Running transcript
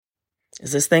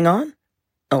Is this thing on?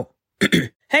 Oh.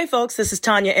 Hey folks, this is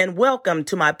Tanya and welcome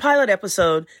to my pilot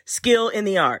episode, Skill in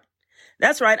the Art.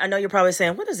 That's right, I know you're probably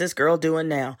saying, what is this girl doing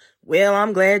now? Well,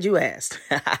 I'm glad you asked.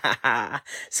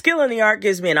 Skill in the Art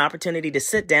gives me an opportunity to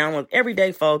sit down with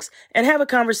everyday folks and have a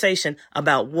conversation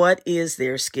about what is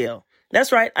their skill.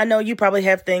 That's right, I know you probably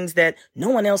have things that no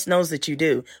one else knows that you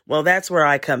do. Well, that's where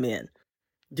I come in.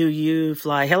 Do you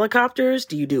fly helicopters?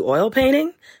 Do you do oil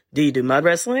painting? Do you do mud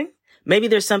wrestling? Maybe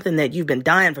there's something that you've been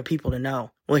dying for people to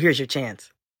know. Well, here's your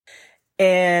chance.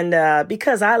 And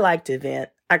because I like to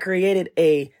vent, I created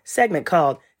a segment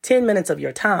called 10 Minutes of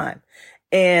Your Time.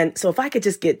 And so if I could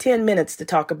just get 10 minutes to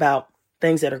talk about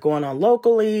things that are going on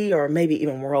locally or maybe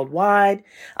even worldwide,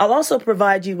 I'll also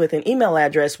provide you with an email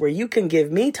address where you can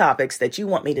give me topics that you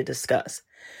want me to discuss.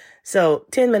 So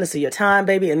 10 minutes of your time,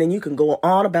 baby, and then you can go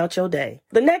on about your day.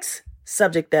 The next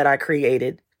subject that I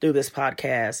created through this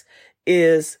podcast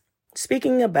is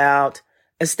speaking about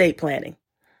estate planning.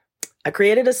 I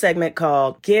created a segment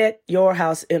called Get Your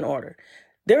House in Order.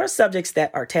 There are subjects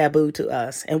that are taboo to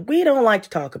us, and we don't like to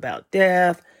talk about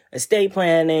death, estate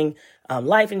planning,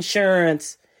 life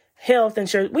insurance, health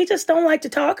insurance. We just don't like to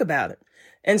talk about it.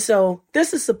 And so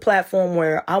this is a platform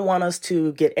where I want us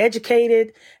to get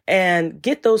educated and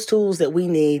get those tools that we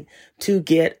need to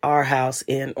get our house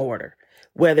in order.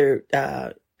 Whether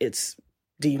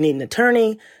do you need an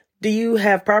attorney? Do you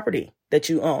have property that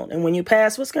you own? And when you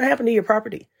pass, what's going to happen to your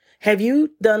property? Have you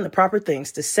done the proper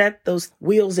things to set those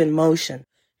wheels in motion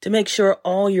to make sure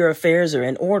all your affairs are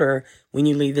in order when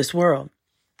you leave this world?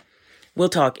 We'll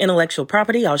talk intellectual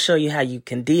property. I'll show you how you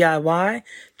can DIY,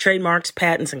 trademarks,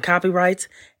 patents, and copyrights.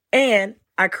 And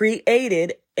I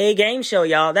created a game show,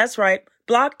 y'all. That's right.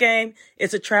 Block Game.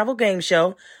 It's a travel game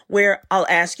show where I'll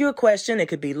ask you a question. It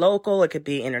could be local. It could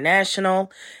be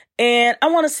international. And I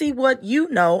want to see what you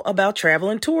know about travel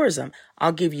and tourism.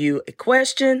 I'll give you a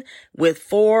question with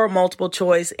 4 multiple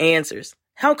choice answers.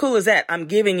 How cool is that? I'm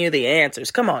giving you the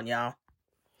answers. Come on, y'all.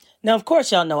 Now, of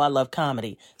course, y'all know I love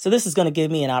comedy. So this is going to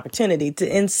give me an opportunity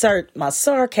to insert my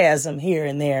sarcasm here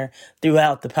and there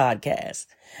throughout the podcast.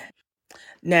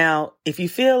 Now, if you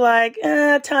feel like,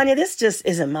 Tanya, this just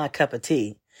isn't my cup of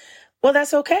tea. Well,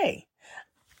 that's okay.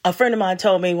 A friend of mine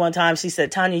told me one time, she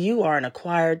said, Tanya, you are an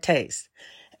acquired taste.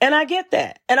 And I get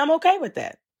that. And I'm okay with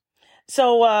that.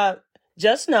 So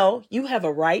just know you have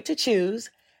a right to choose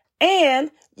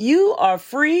and you are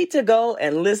free to go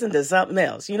and listen to something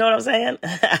else. You know what I'm saying?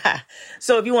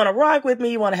 So if you want to rock with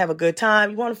me, you want to have a good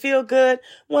time, you want to feel good,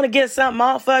 want to get something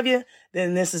off of you,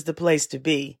 then this is the place to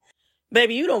be.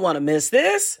 Baby, you don't want to miss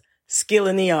this. Skill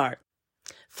in the Art.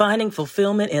 Finding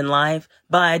fulfillment in life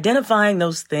by identifying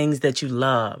those things that you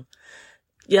love.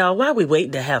 Y'all, why are we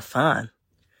waiting to have fun?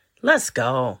 Let's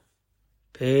go.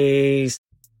 Peace.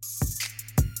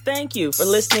 Thank you for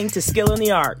listening to Skill in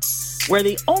the Art, where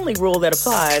the only rule that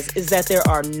applies is that there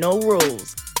are no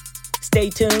rules. Stay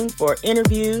tuned for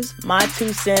interviews, my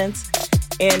 2 cents,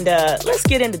 and let's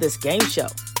get into this game show.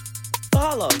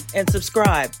 Follow and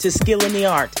subscribe to Skill in the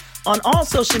Art on all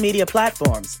social media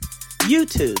platforms,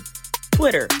 YouTube,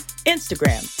 Twitter,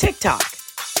 Instagram, TikTok.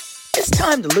 It's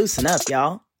time to loosen up,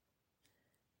 y'all.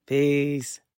 Peace.